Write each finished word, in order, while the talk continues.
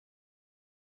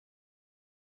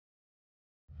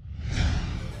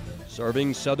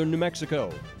Serving southern New Mexico,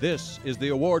 this is the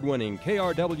award-winning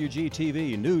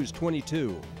KRWG-TV News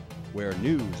 22, where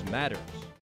news matters.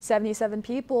 77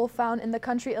 people found in the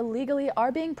country illegally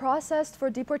are being processed for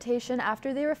deportation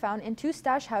after they were found in 2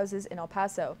 stash houses in El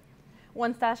Paso.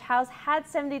 One stash house had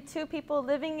 72 people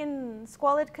living in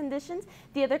squalid conditions.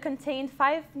 The other contained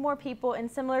 5 more people in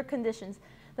similar conditions.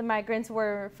 The migrants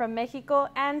were from Mexico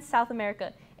and South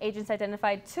America. Agents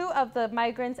identified 2 of the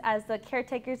migrants as the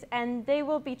caretakers, and they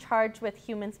will be charged with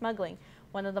human smuggling.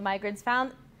 One of the migrants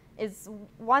found is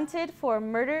wanted for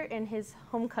murder in his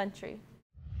home country.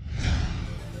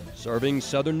 Serving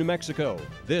southern New Mexico,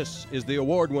 this is the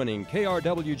award-winning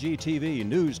KRWG-TV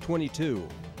News 22,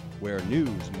 where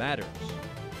news matters.